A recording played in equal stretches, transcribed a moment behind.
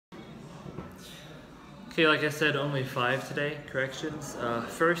Okay, like I said, only 5 today, corrections.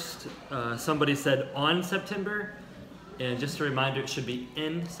 First, somebody said on September, and just a reminder, it should be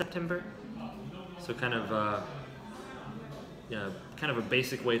in September. So kind of, kind of a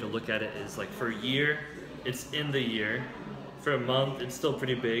basic way to look at it is like for a year, it's in the year. For a month, it's still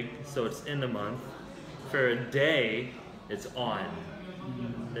pretty big, so it's in the month. For a day, it's on.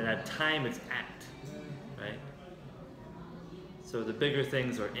 And at time, it's at, right? So the bigger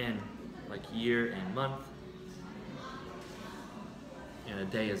things are in, like year and month. And a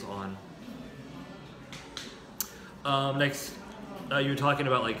day is on. Next, you were talking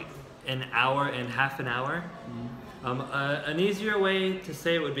about like an hour and half an hour. An easier way to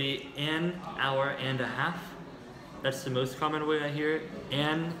say it would be an hour and a half. That's the most common way I hear it.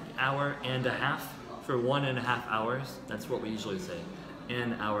 An hour and a half for 1.5 hours. That's what we usually say.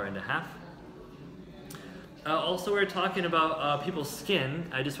 An hour and a half. Also, we're talking about people's skin.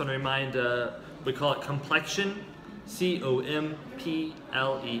 I just want to remind, we call it complexion. C-O-M-P-L-E-X-I-O-N.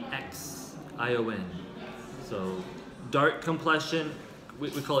 So dark complexion, we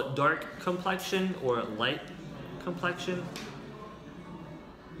call it dark complexion or light complexion.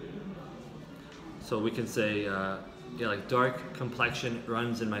 So we can say, like dark complexion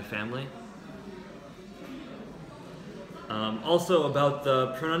runs in my family. Also about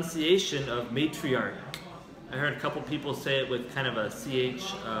the pronunciation of matriarch. I heard a couple people say it with kind of a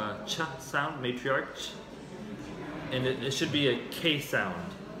ch sound, matriarch. And it should be a K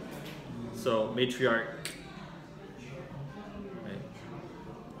sound. So matriarch. Right.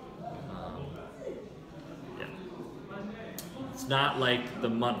 Yeah. It's not like the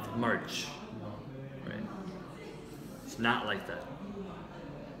month March. Right. It's not like that.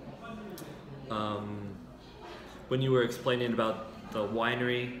 When you were explaining about the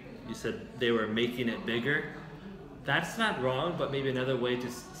winery, you said they were making it bigger. That's not wrong, but maybe another way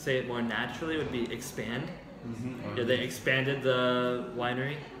to say it more naturally would be expand. Yeah, they expanded the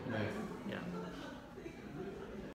winery. Right. Yeah.